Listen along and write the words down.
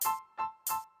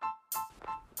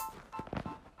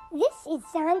This is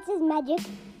Science is Magic,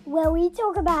 where we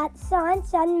talk about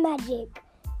science and magic.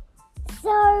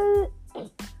 So,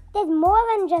 there's more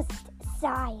than just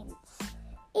science.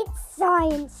 It's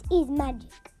science is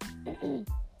magic.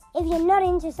 If you're not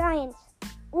into science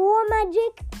or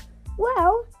magic,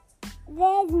 well,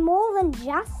 there's more than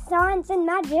just science and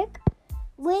magic.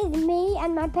 With me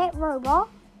and my pet robot,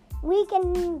 we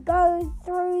can go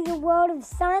through the world of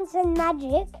science and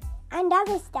magic and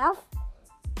other stuff,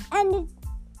 and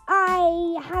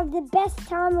I have the best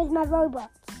time with my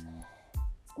robots.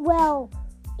 Well,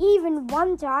 even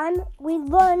one time we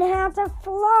learned how to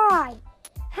fly.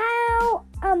 How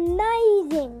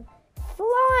amazing!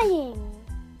 Flying!